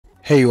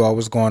Hey you all,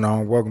 what's going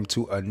on? Welcome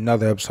to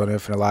another episode of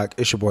Infinite Lock.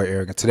 It's your boy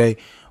Eric, and today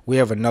we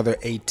have another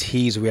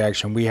ATEEZ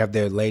reaction. We have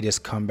their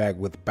latest comeback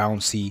with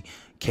BOUNCY,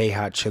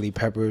 K-Hot Chili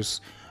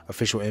Peppers,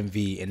 official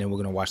MV, and then we're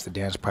gonna watch the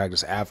dance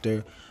practice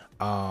after.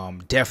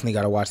 Definitely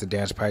gotta watch the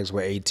dance practice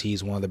with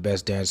ATEEZ, one of the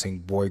best dancing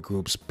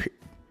groups,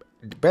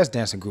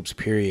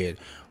 period.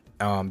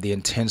 The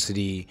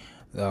intensity,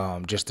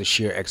 just the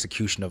sheer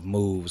execution of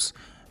moves.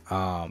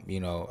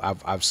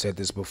 I've said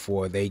this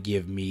before. They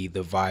give me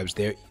the vibes.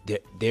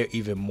 They're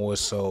even more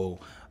so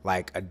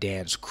like a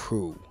dance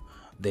crew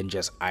than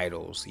just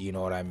idols. You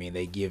know what I mean?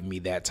 They give me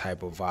that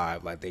type of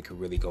vibe. Like they could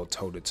really go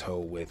toe to toe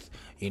with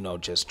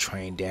just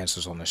trained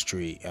dancers on the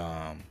street.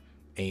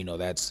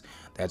 That's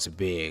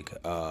big.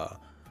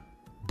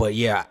 But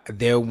yeah,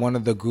 they're one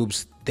of the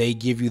groups. They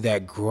give you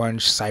that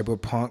grunge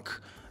cyberpunk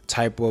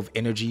type of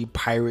energy.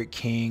 Pirate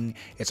King.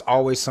 It's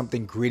always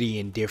something gritty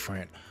and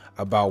different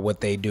about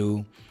what they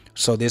do.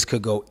 So this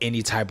could go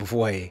any type of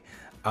way.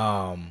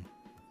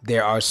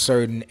 There are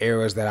certain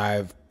eras that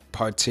I've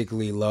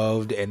particularly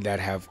loved and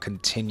that have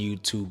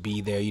continued to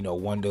be there.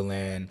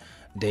 Wonderland,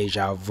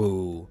 Deja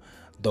Vu,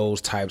 those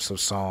types of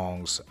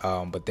songs.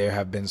 But there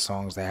have been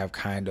songs that have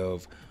kind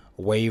of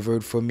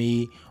wavered for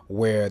me,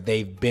 where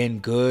they've been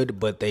good,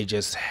 but they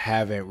just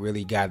haven't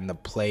really gotten the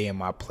play in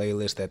my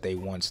playlist that they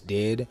once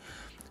did.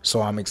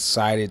 So I'm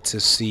excited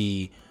to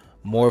see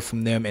more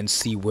from them and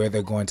see where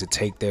they're going to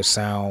take their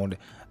sound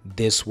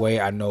this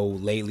way. I know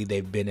lately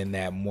they've been in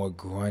that more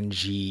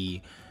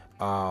grungy,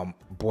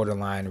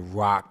 borderline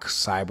rock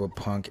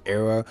cyberpunk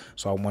era.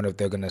 So I wonder if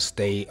they're gonna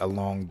stay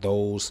along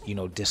those,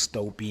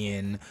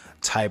 dystopian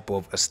type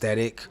of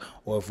aesthetic,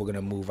 or if we're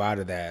gonna move out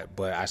of that.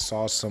 But I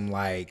saw some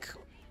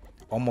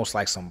almost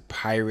like some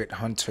pirate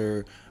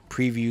hunter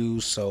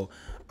previews. So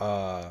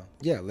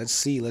yeah, let's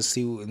see,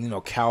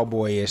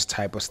 cowboyish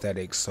type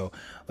aesthetics. So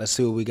let's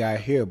see what we got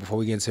here. Before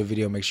we get into the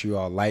video, make sure you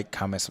all like,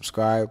 comment,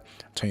 subscribe,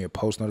 turn your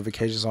post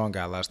notifications on.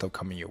 Got a lot of stuff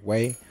coming your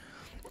way.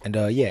 And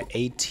yeah,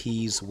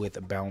 ATEEZ with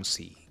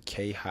BOUNCY,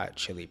 K-Hot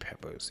Chili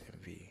Peppers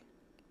MV.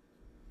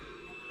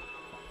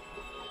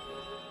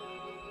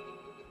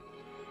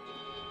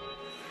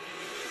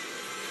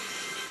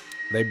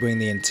 They bring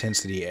the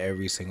intensity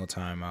every single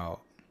time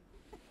out.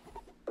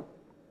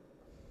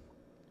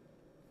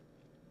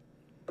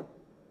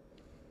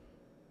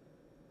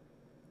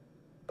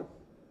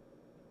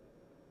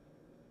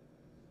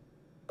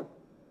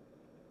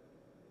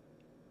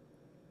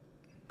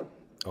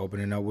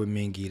 Opening up with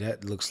Mingi.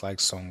 That looks like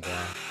Songhwa.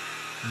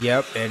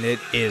 Yep, and it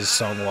is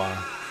Songhwa.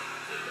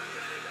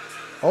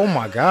 Oh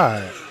my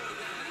god.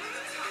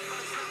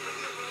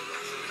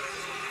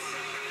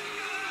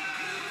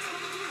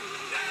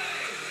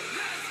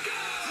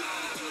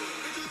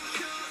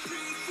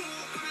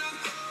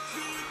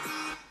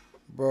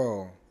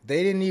 Bro,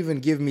 they didn't even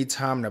give me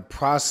time to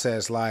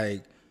process.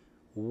 Like,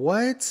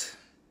 what?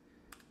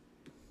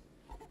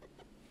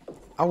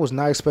 I was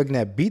not expecting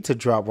that beat to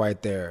drop right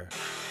there.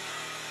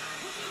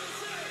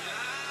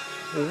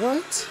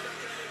 What?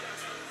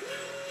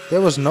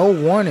 There was no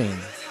warning.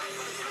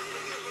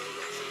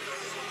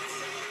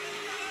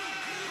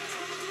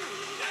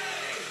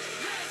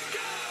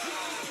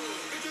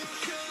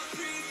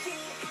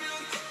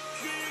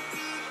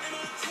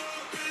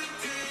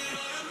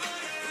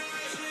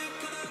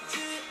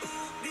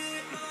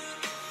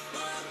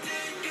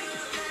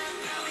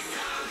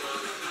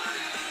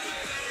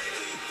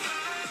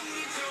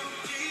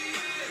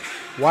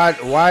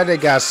 Why they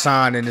got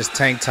signed in this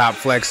tank top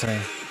flexing?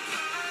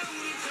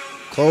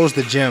 Close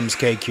the gyms,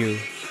 KQ.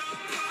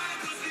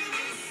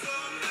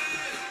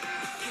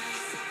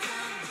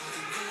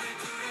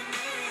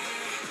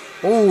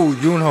 Oh,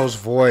 Yoonho's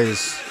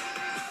voice.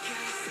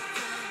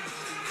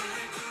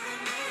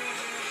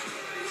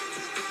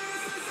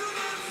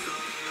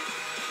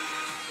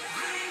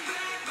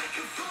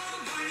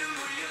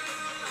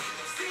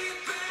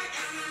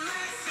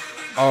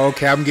 Oh,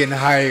 okay, I'm getting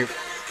hype.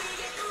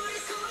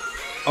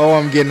 Oh,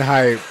 I'm getting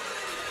hype.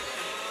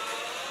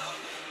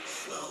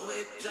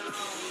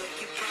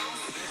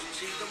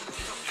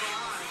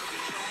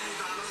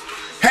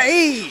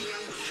 Hey!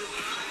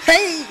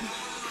 Hey!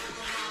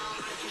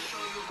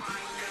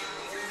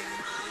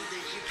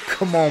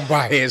 Come on,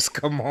 Bias.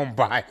 Come on,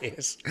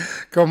 Bias.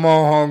 Come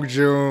on,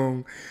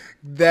 Hongjung.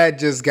 That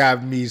just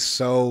got me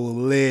so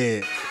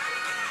lit.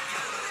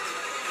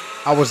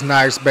 I was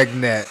not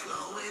expecting that.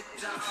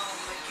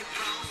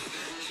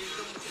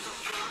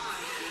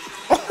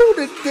 Oh,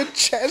 the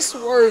chest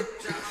work.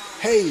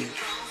 Hey,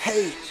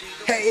 hey,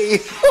 hey.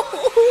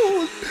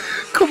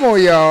 Come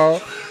on,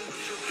 y'all.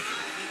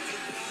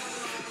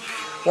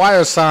 Why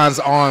are San's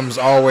arms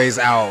always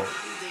out?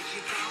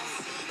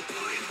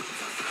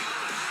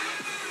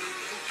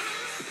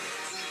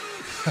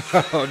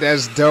 Oh,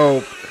 that's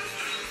dope.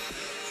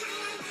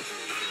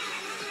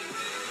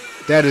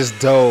 That is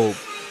dope.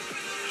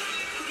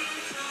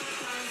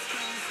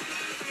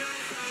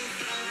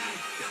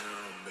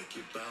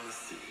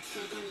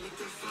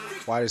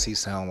 Why does he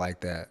sound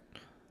like that?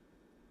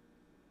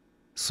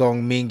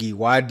 Song Mingi,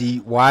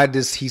 why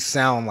does he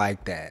sound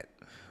like that?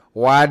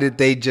 Why did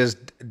they just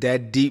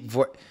that deep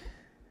voice.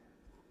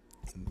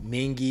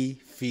 Mingy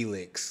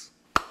Felix.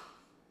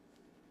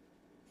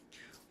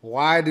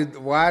 Why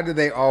do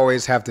they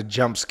always have to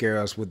jump scare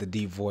us with the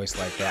deep voice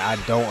like that?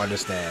 I don't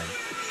understand.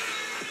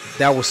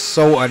 That was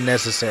so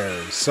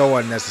unnecessary. So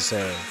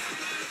unnecessary.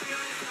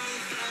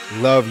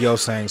 Love Yo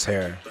Sang's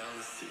hair.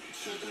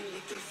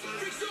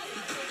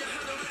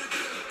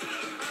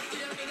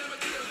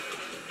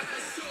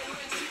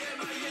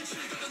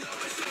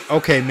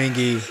 Okay,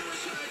 Mingy.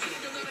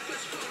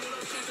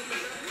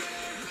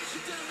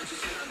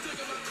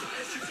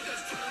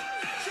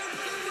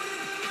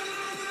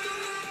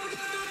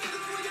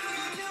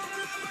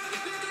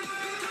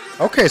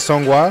 Okay,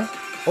 Songhwa.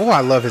 Oh,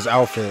 I love his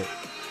outfit.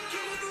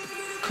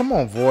 Come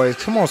on, boys.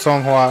 Come on,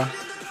 Songhwa.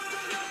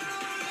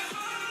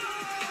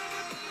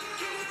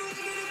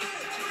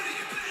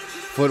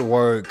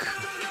 Footwork.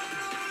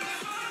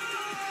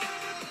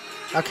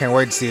 I can't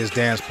wait to see his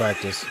dance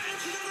practice.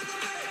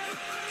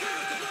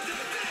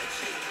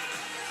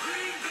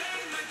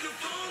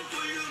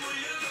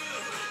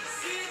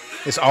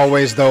 It's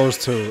always those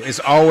two. It's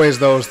always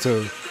those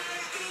two.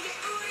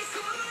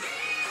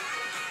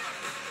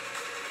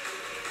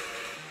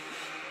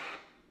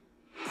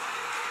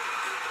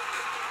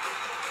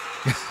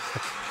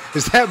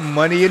 Is that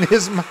money in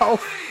his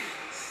mouth?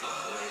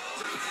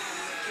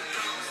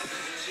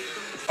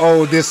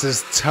 Oh, this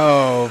is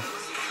tough.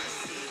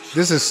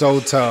 This is so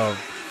tough.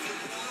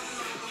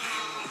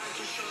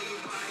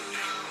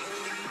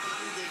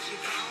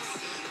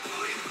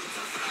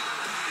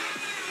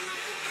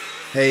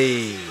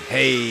 Hey,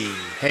 hey,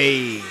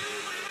 hey.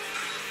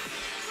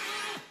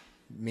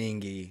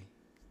 Mingy.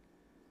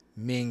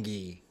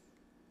 Mingy.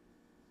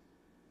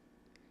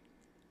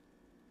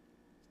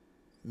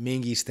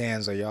 Mingy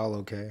stands, are y'all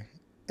okay?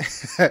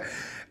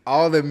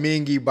 All the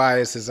Mingy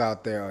biases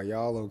out there, are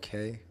y'all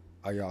okay?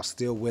 Are y'all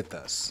still with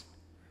us?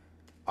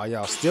 Are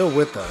y'all still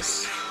with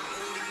us?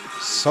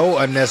 So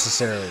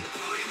unnecessary.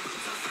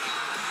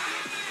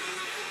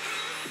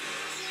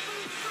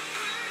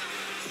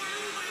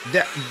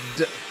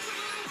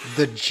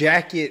 The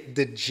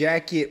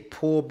jacket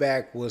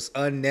pullback was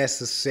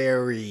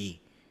unnecessary.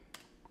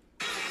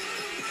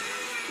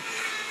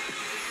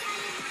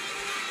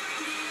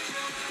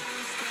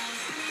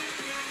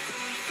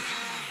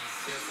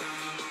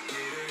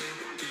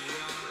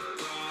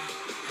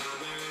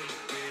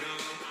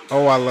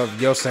 Oh, I love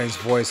Yo Sang's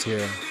voice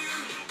here.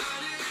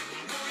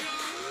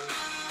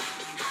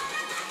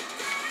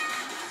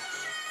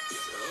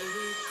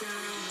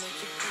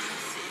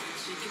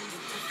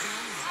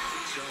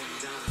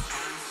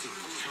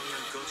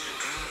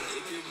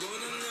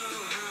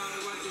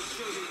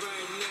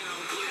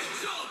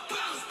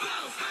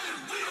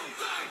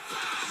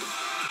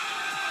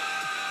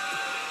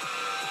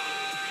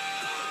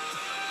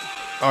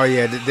 Oh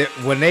yeah,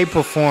 when they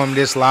perform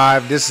this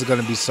live, this is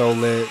gonna be so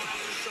lit.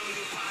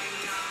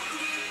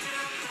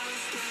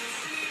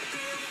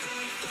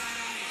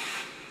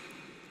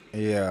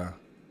 Yeah,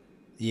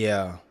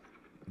 yeah,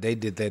 they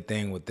did their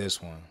thing with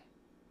this one.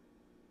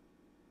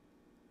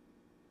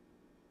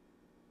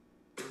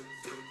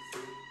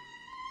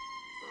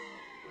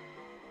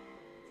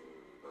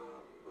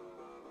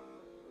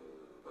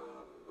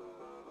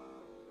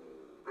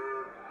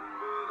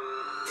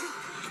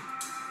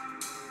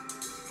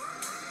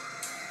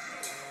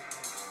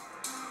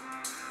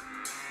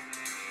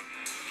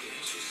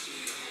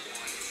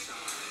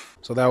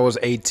 So that was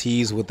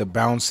ATEEZ with the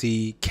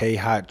Bouncy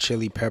K-Hot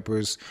Chili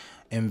Peppers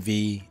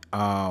MV.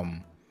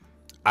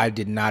 I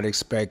did not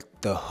expect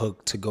the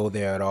hook to go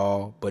there at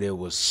all, but it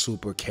was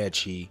super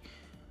catchy.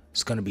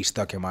 It's gonna be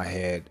stuck in my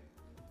head.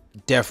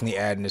 Definitely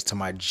adding this to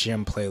my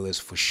gym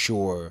playlist for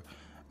sure.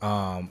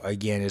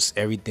 Again, it's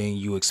everything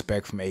you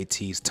expect from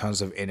ATEEZ.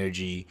 Tons of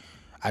energy.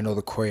 I know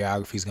the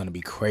choreography is gonna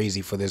be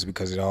crazy for this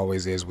because it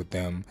always is with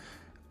them.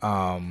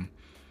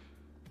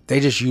 They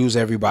just use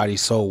everybody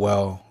so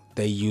well.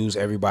 They use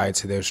everybody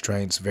to their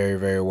strengths very,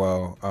 very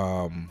well.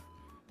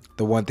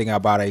 The one thing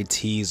about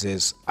ATEEZ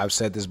is, I've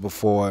said this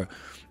before,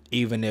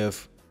 even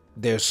if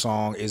their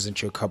song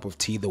isn't your cup of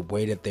tea, the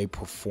way that they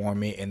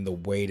perform it and the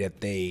way that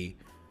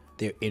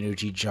their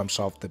energy jumps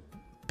off the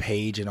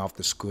page and off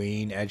the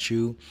screen at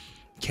you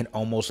can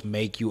almost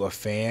make you a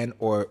fan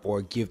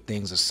or give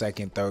things a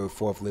second, third,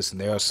 fourth listen.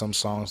 There are some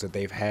songs that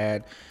they've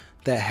had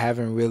that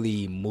haven't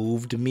really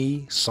moved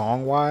me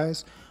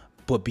song-wise,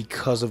 but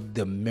because of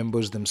the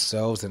members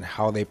themselves and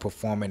how they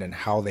perform it and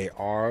how they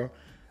are,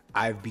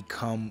 I've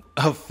become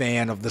a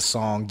fan of the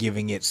song,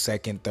 giving it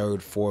second,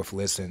 third, fourth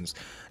listens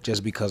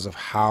just because of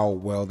how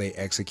well they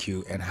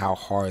execute and how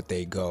hard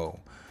they go.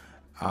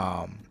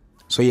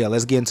 So yeah,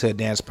 let's get into a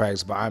dance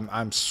practice, but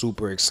I'm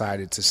super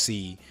excited to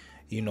see,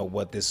 you know,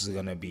 what this is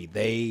gonna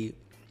be.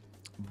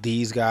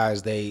 These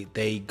guys,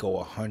 they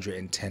go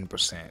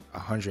 110%,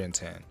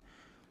 110.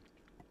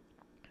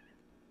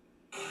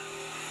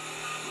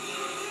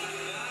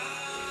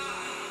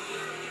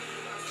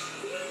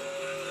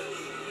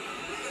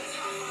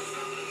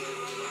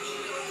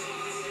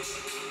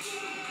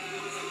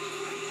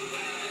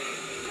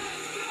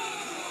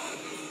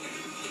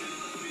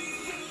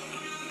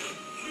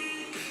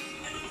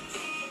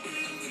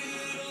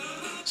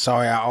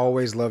 Sorry, I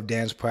always love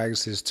dance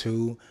practices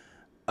too,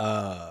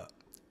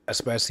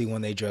 especially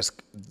when they dress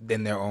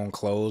in their own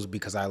clothes,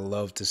 because I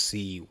love to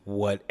see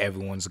what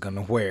everyone's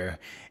gonna wear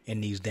in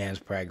these dance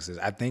practices.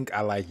 I think I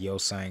like Yo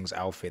Sang's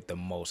outfit the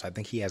most. I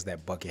think he has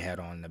that bucket hat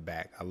on in the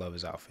back. I love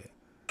his outfit.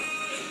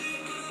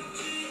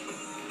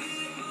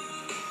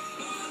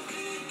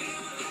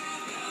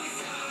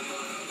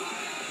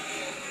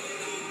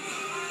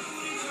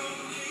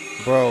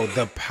 Bro,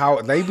 the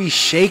power, they be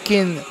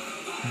shaking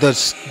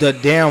the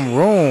damn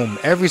room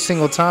every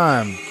single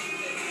time.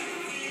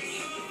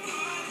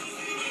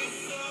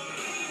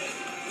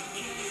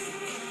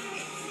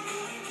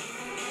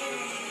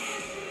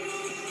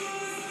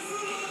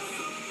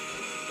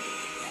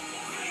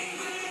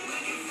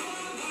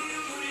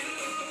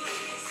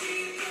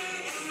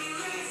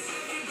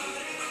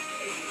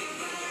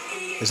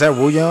 Is that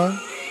Woo Young?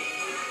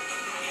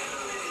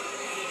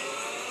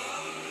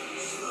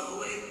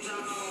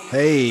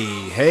 Hey,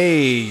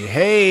 hey,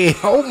 hey.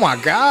 Oh my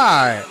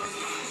God.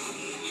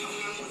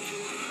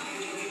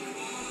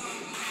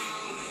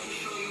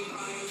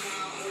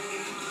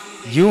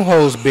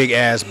 Yoonho's big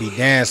ass be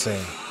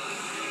dancing.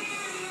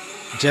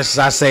 Just as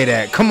I say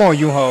that. Come on,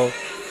 Yoonho.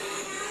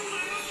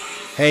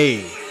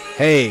 Hey,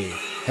 hey,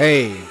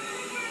 hey.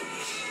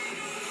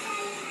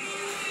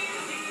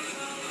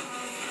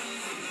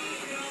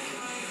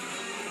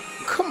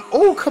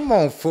 Come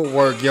on,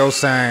 footwork, Yo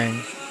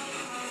Sang.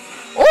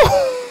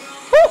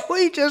 Oh,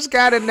 he just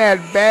got in that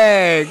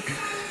bag.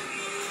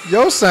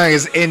 Yo Sang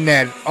is in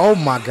that. Oh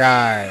my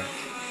God.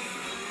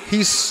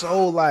 He's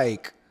so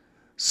like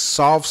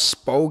soft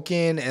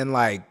spoken and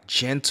like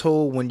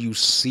gentle when you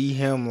see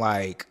him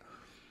like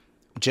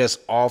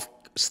just off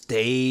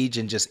stage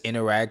and just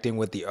interacting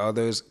with the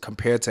others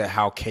compared to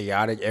how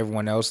chaotic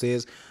everyone else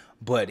is.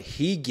 But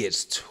he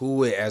gets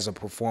to it as a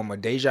performer.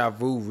 Deja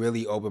Vu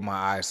really opened my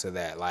eyes to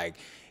that. Like,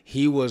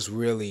 he was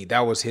really,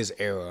 that was his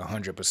era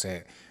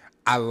 100%.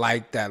 I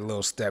like that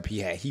little step he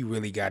had. He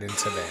really got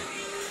into that.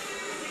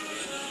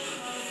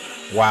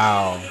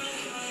 Wow.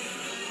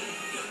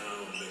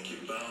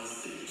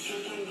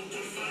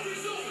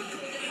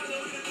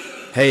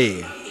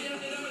 Hey.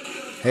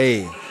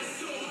 Hey.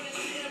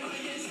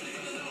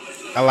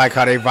 I like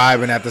how they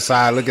vibing at the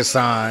side. Look at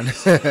San.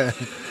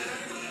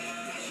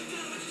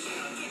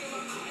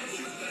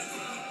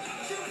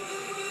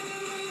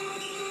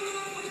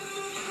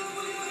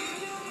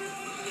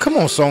 Come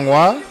on,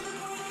 Songhwa.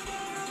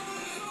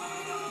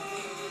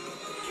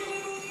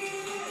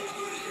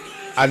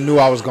 I knew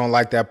I was gonna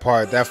like that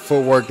part. That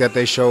footwork that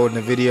they showed in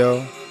the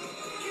video.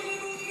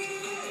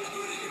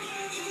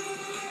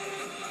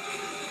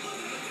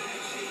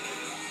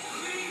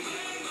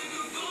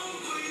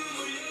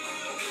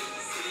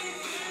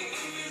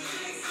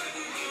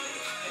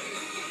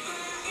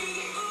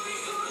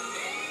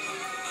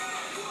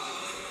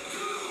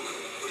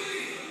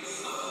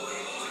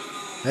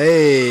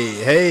 Hey,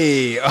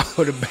 hey.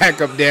 Oh, the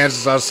backup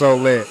dancers are so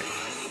lit.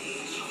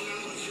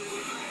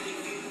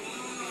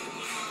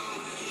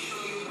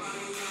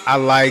 I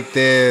like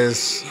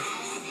this.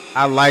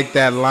 I like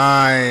that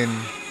line.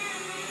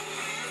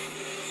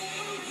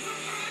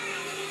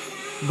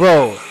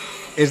 Bro,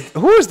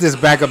 who is this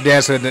backup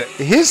dancer?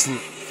 His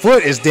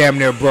foot is damn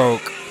near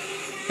broke.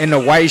 And the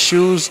white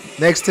shoes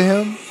next to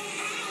him.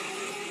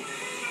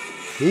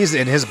 He's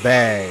in his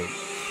bag.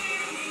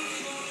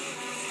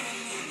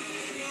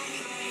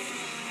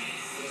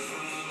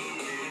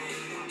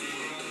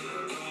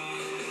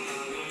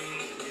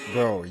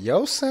 Bro,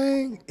 Yo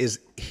Sang is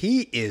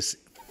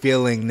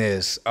feeling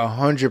this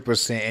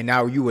 100%, and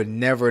now you would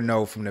never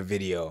know from the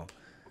video.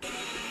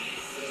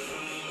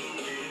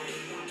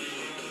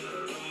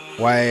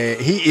 Why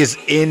he is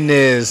in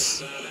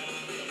this.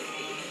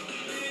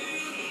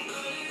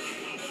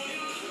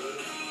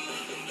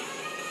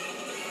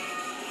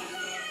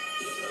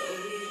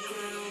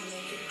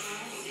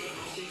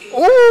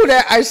 Ooh,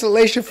 that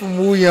isolation from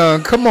Woo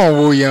Young. Come on,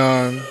 Woo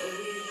Young.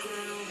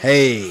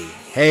 Hey,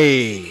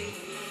 hey.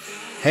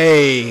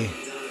 Hey,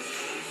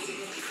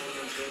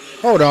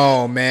 hold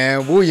on,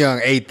 man. Woo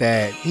Young ate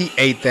that. He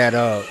ate that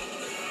up.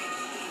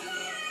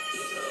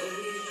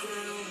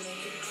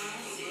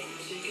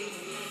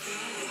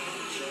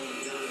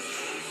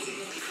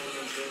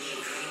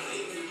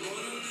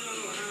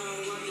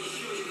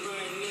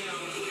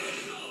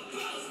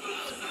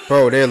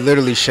 Bro, they're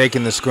literally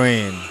shaking the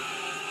screen.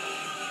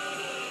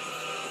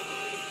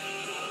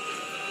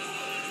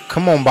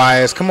 Come on,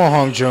 Bias. Come on,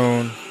 Hong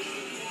Joon.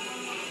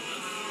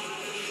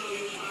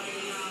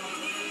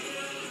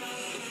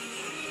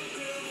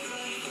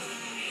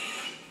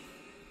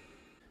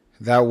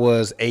 That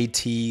was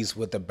ATEEZ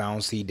with the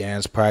bouncy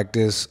dance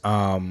practice.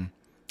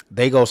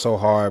 They go so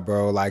hard,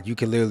 bro. Like, you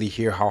can literally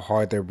hear how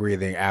hard they're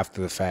breathing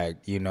after the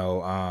fact. You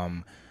know,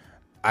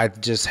 I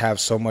just have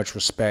so much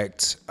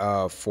respect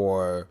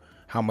for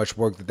how much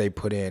work that they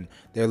put in.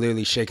 They're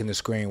literally shaking the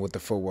screen with the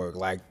footwork.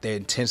 Like, the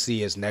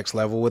intensity is next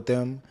level with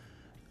them.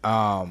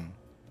 And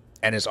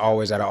it's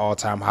always at an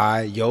all-time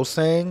high. Yo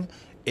Sang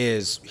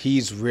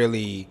he's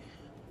really,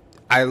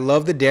 I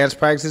love the dance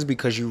practices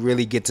because you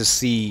really get to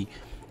see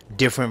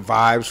different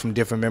vibes from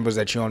different members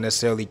that you don't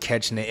necessarily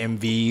catch in the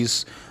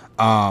MVs.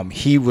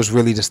 He was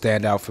really the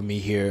standout for me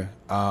here.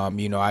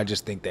 You know, I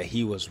just think that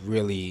he was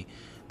really,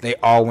 they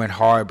all went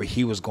hard, but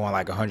he was going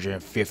like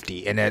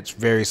 150, and that's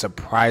very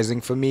surprising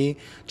for me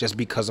just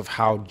because of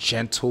how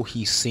gentle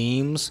he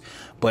seems,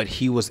 but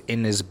he was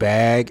in his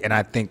bag. And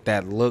I think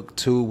that look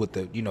too, with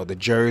the, you know, the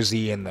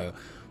jersey and the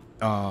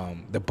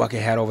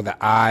bucket hat over the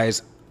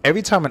eyes.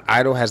 Every time an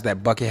idol has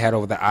that bucket hat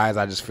over the eyes,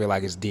 I just feel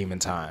like it's demon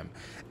time,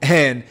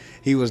 and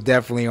he was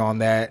definitely on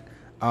that.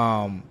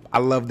 I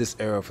love this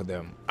era for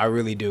them. I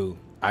really do.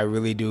 I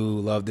really do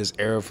love this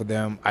era for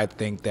them. I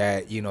think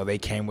that, you know, they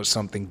came with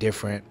something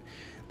different.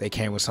 They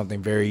came with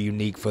something very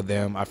unique for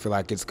them. I feel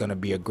like it's going to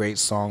be a great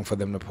song for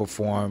them to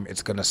perform.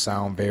 It's going to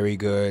sound very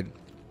good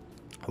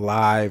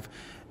live,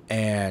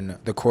 and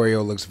the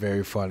choreo looks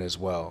very fun as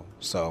well.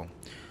 So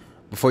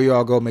before you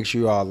all go, make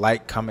sure you all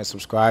like, comment,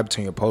 subscribe,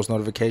 turn your post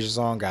notifications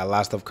on. Got a lot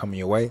of stuff coming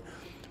your way.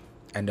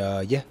 And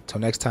yeah,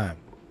 till next time.